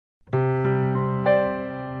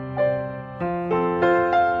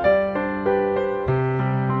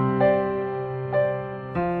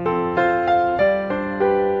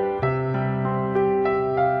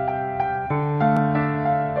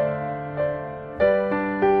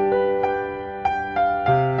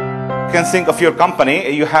can think of your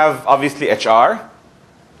company, you have obviously HR,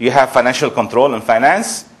 you have financial control and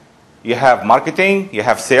finance, you have marketing, you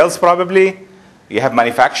have sales probably, you have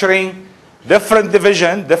manufacturing, different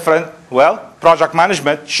division, project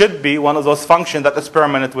management should be one of those functions that is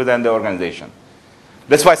permanent within the organization.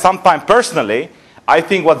 That's why sometimes personally, I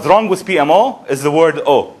think what's wrong with PMO is the word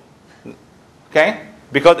O. Okay?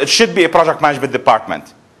 Because it should be a project management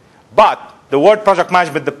department. But the word project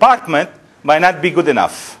management department might not be good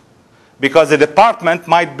enough. Because the department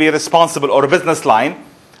might be responsible, or a business line,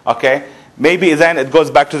 okay? Maybe then it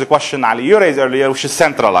goes back to the question Ali, you raised earlier, which is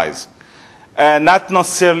centralize. Not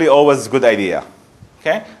necessarily always a good idea.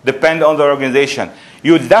 Okay? Depend on the organization.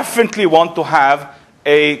 You definitely want to have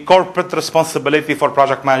a corporate responsibility for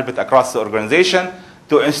project management across the organization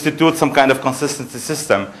to institute some kind of consistency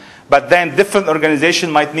system. But then different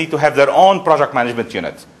organizations might need to have their own project management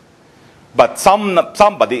unit. But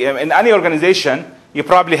somebody, in any organization, you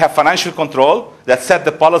probably have financial control that set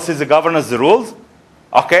the policies, the governance, the rules.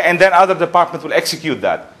 Okay? And then other departments will execute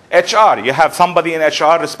that. HR, you have somebody in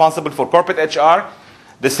HR responsible for corporate HR,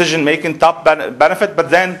 decision-making, top benefit, but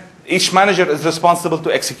then each manager is responsible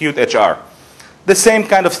to execute HR. The same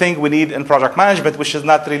kind of thing we need in project management, which is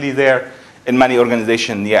not really there in many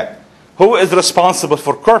organizations yet. Who is responsible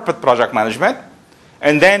for corporate project management?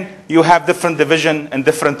 And then you have different division and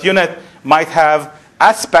different unit might have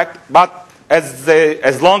aspect, but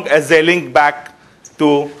as long as they link back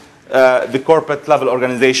to the corporate level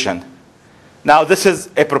organization. Now, this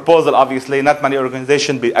is a proposal, obviously. Not many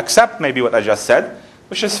organizations accept maybe what I just said,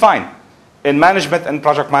 which is fine. In management and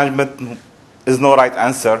project management is no right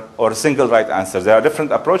answer or a single right answer. There are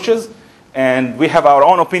different approaches, and we have our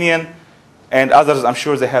own opinion, and others, I'm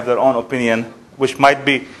sure they have their own opinion, which might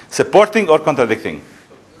be supporting or contradicting.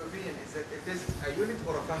 So your opinion is that it is a unit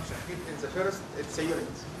or a function? In the first, it's a unit.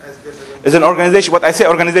 It's an organization, what I say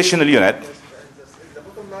organizational unit. Yes, in the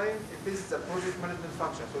bottom line, it is the project management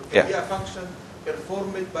function. So it can be a function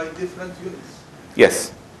performed by different units.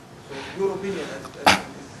 Yes. So your opinion, is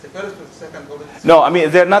the first or the second? No, I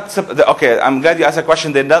mean, they're not, okay, I'm glad you asked a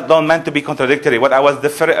question. They don't meant to be contradictory. What I was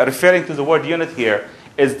referring to the word unit here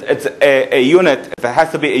is it's a unit. It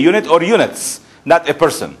has to be a unit or units, not a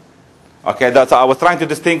person. Okay, that's, I was trying to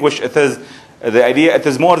distinguish. It is the idea, it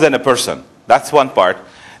is more than a person. That's one part.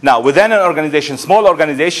 Now, within an organization, small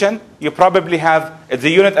organization, you probably have, the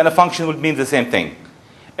unit and a function would mean the same thing.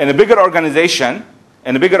 In a bigger organization,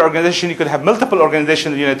 you could have multiple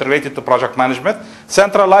organizational units related to project management,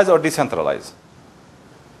 centralized or decentralized.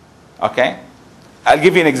 Okay? I'll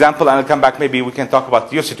give you an example, and I'll come back. Maybe we can talk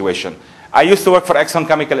about your situation. I used to work for Exxon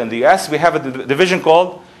Chemical in the US. We have a division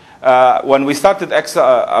called, when we started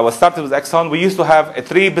I was started with Exxon, we used to have a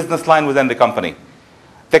 3 business line within the company.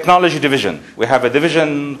 Technology division. We have a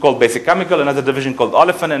division called Basic Chemical, another division called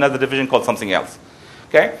Olefin, another division called something else.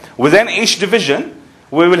 Okay? Within each division,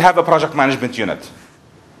 we will have a project management unit.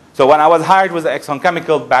 So when I was hired with Exxon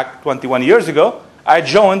Chemical back 21 years ago, I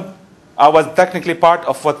was technically part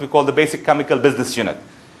of what we call the Basic Chemical business unit.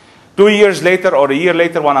 2 years later or a year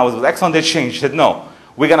later when I was with Exxon, they changed. They said, no,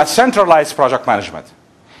 we're going to centralize project management.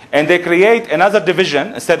 And they create another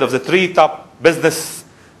division instead of the 3 top business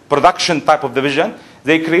production type of division.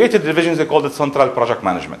 They created divisions, they called it Central Project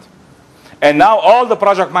Management. And now all the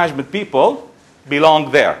project management people belong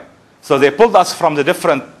there. So they pulled us from the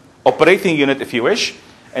different operating unit, if you wish,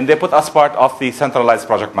 and they put us part of the centralized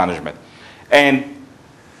project management. And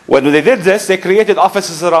when they did this, they created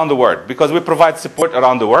offices around the world because we provide support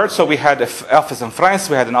around the world. So we had an office in France,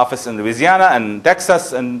 we had an office in Louisiana, and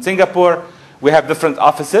Texas, and Singapore. We have different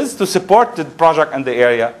offices to support the project and the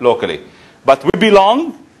area locally. But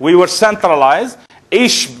we were centralized.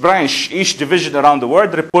 Each branch, each division around the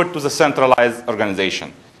world report to the centralized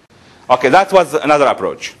organization. Okay, that was another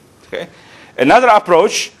approach. Okay? Another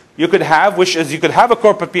approach you could have, which is you could have a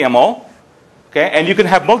corporate PMO, okay, and you can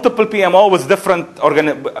have multiple PMO with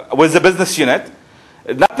with the business unit,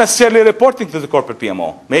 not necessarily reporting to the corporate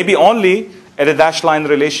PMO, maybe only at a dash line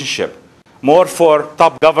relationship, more for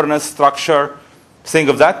top governance structure, thing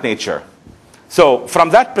of that nature. So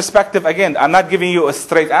from that perspective, again, I'm not giving you a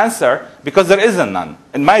straight answer because there isn't none.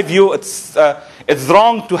 In my view, it's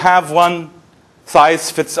wrong to have one size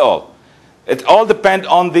fits all. It all depends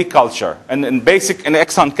on the culture. And in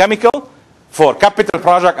Exxon Chemical, for capital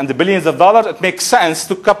project and the billions of dollars, it makes sense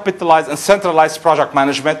to capitalize and centralize project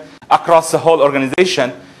management across the whole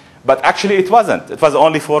organization. But actually, it wasn't. It was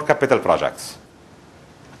only for capital projects.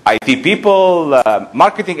 IT people,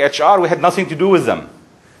 marketing, HR, we had nothing to do with them.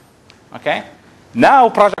 Okay? Now,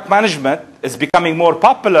 project management is becoming more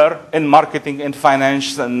popular in marketing, in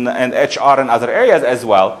finance, and HR, and other areas as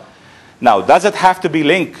well. Now, does it have to be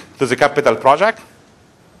linked to the capital project?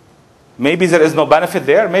 Maybe there is no benefit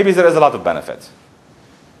there. Maybe there is a lot of benefit.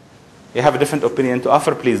 You have a different opinion to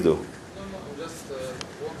offer? Please do. No, I just wanted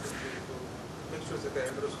to make sure that I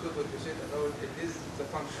understood what you said. I know it is the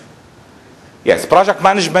function. Yes, project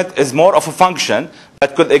management is more of a function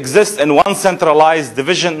that could exist in one centralized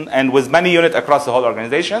division and with many units across the whole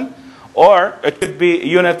organization, or it could be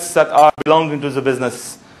units that are belonging to the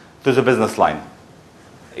business line.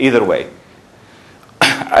 Either way.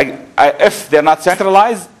 If they're not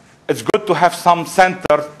centralized, it's good to have some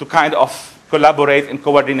center to kind of collaborate and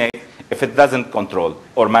coordinate if it doesn't control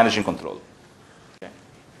or manage and control. Okay.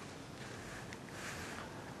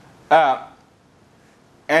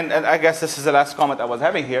 And I guess this is the last comment I was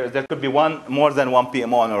having here. There could be more than one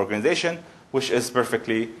PMO in an organization, which is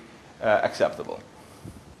perfectly acceptable.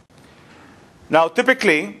 Now,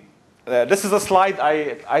 typically, this is a slide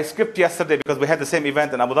I skipped yesterday because we had the same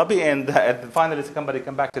event in Abu Dhabi, and finally somebody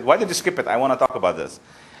came back and said, why did you skip it? I want to talk about this.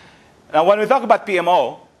 Now, when we talk about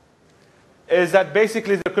PMO, is that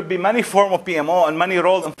basically there could be many forms of PMO and many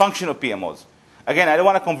roles and functions of PMOs. Again, I don't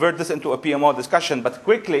want to convert this into a PMO discussion, but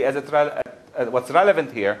quickly, as what's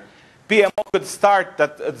relevant here, PMO could start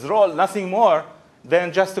that its role nothing more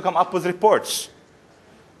than just to come up with reports.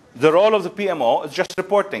 The role of the PMO is just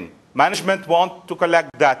reporting. Management wants to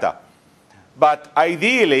collect data. But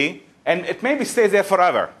ideally, and it maybe stays there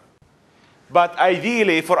forever, but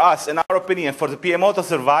ideally for us, in our opinion, for the PMO to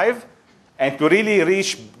survive and to really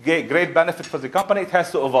reach great benefit for the company, it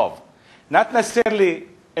has to evolve. Not necessarily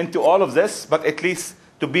into all of this, but at least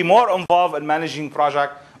to be more involved in managing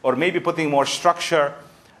project, or maybe putting more structure,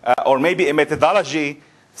 or maybe a methodology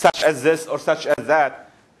such as this or such as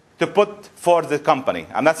that to put for the company.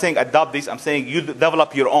 I'm not saying adopt these, I'm saying you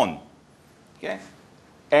develop your own. Okay?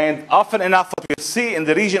 And often enough, what we see in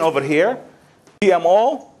the region over here,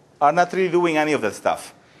 PMO are not really doing any of that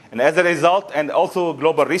stuff. And as a result, and also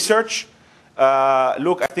global research,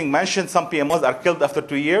 Luke, I think, mentioned some PMOs are killed after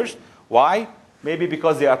 2 years. Why? Maybe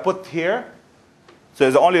because they are put here. So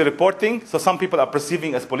it's only reporting. So some people are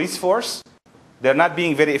perceiving as police force. They're not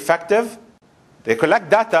being very effective. They collect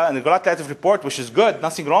data and they collect active report, which is good.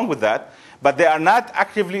 Nothing wrong with that. But they are not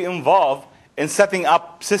actively involved in setting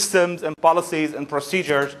up systems and policies and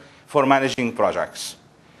procedures for managing projects.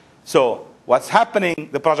 So what's happening,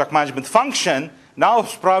 the project management function, now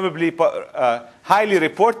is probably highly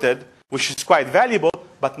reported, which is quite valuable,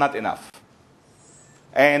 but not enough.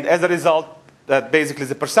 And as a result, that basically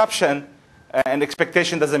the perception and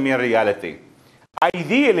expectation doesn't mean reality.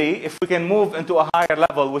 Ideally, if we can move into a higher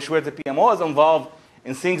level, where the PMO is involved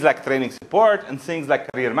in things like training support and things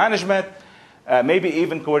like career management, maybe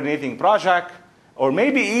even coordinating project, or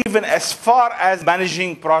maybe even as far as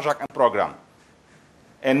managing project and program.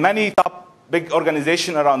 And many top big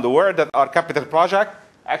organizations around the world that are capital project,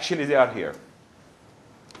 actually they are here.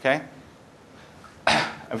 Okay?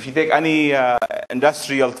 If you take any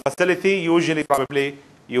industrial facility, usually probably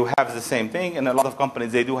you have the same thing. And a lot of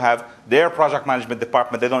companies, they do have their project management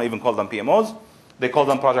department. They don't even call them PMOs. They call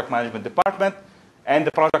them project management department. And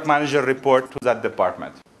the project manager report to that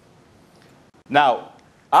department. Now,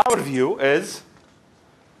 our view is,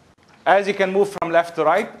 as you can move from left to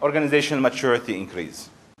right, organizational maturity increase.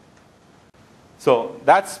 So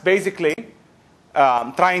that's basically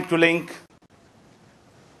trying to link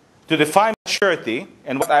to define maturity.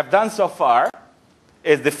 And what I've done so far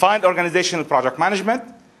is define organizational project management,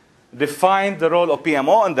 define the role of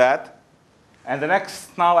PMO on that, and the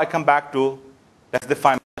next, now I come back to, let's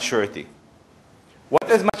define maturity. What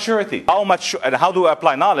is maturity? And how do we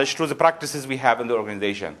apply knowledge through the practices we have in the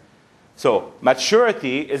organization? So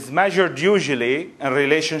maturity is measured usually in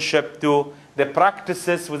relationship to the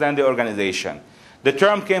practices within the organization. The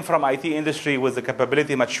term came from IT industry with the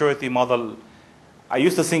capability maturity model. I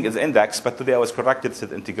used to think it's index, but today I was corrected, it's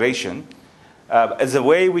integration. As a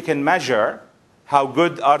way we can measure how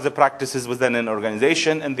good are the practices within an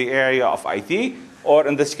organization in the area of IT, or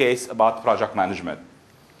in this case, about project management.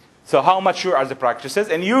 So how mature are the practices?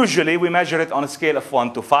 And usually we measure it on a scale of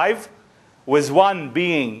 1 to 5, with 1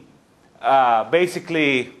 being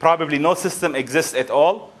basically probably no system exists at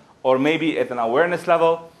all, or maybe at an awareness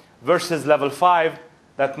level, versus level 5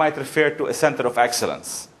 that might refer to a center of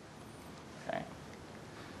excellence. Okay.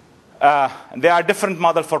 There are different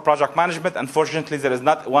models for project management. Unfortunately, there is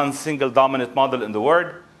not one single dominant model in the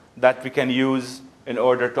world that we can use in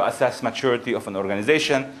order to assess maturity of an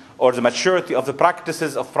organization or the maturity of the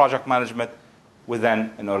practices of project management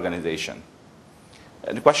within an organization.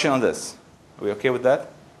 Any question on this? Are we okay with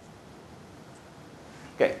that?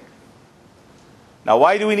 Okay. Now,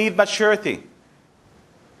 why do we need maturity?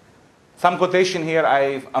 Some quotation here,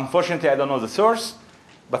 unfortunately, I don't know the source,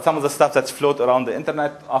 but some of the stuff that's float around the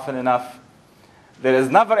internet often enough. There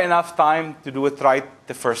is never enough time to do it right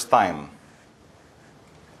the first time.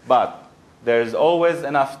 But there is always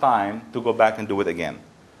enough time to go back and do it again.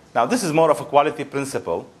 Now, this is more of a quality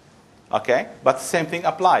principle, okay? But the same thing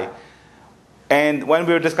apply. And when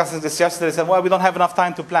we were discussing this yesterday, they said, well, we don't have enough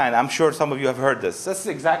time to plan. I'm sure some of you have heard this. This is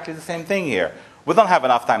exactly the same thing here. We don't have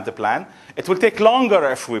enough time to plan. It will take longer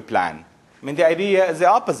if we plan. I mean, the idea is the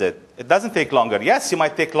opposite. It doesn't take longer. Yes, you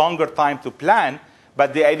might take longer time to plan,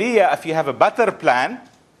 but the idea, if you have a better plan,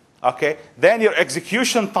 okay, then your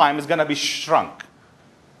execution time is going to be shrunk.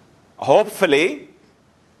 Hopefully,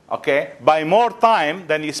 okay, by more time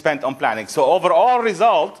than you spent on planning. So overall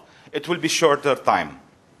result, it will be shorter time.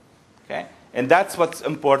 Okay? And that's what's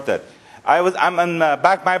important. My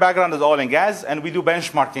background is oil and gas, and we do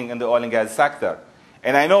benchmarking in the oil and gas sector.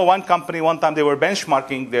 And I know one company, one time they were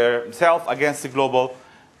benchmarking themselves against the global,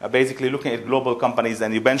 basically looking at global companies,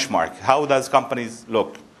 and you benchmark. How does companies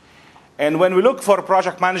look? And when we look for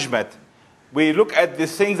project management, we look at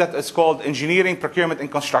this thing that is called engineering, procurement, and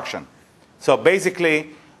construction. So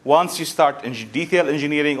basically, once you start detail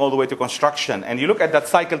engineering all the way to construction, and you look at that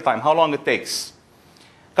cycle time, how long it takes.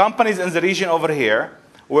 Companies in the region over here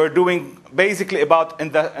were doing basically about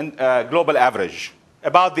global average,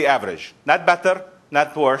 about the average. Not better,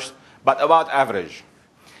 not worse, but about average.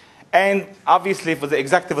 And obviously, for the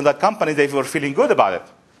executive in that company, they were feeling good about it.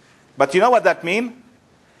 But you know what that means?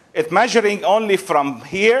 It's measuring only from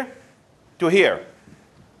here to here.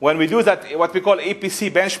 When we do that, what we call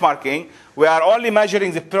EPC benchmarking, we are only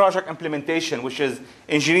measuring the project implementation, which is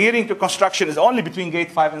engineering to construction is only between gate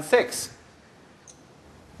 5 and 6.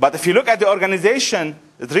 But if you look at the organization,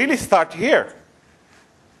 it really starts here.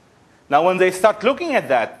 Now, when they start looking at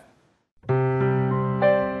that,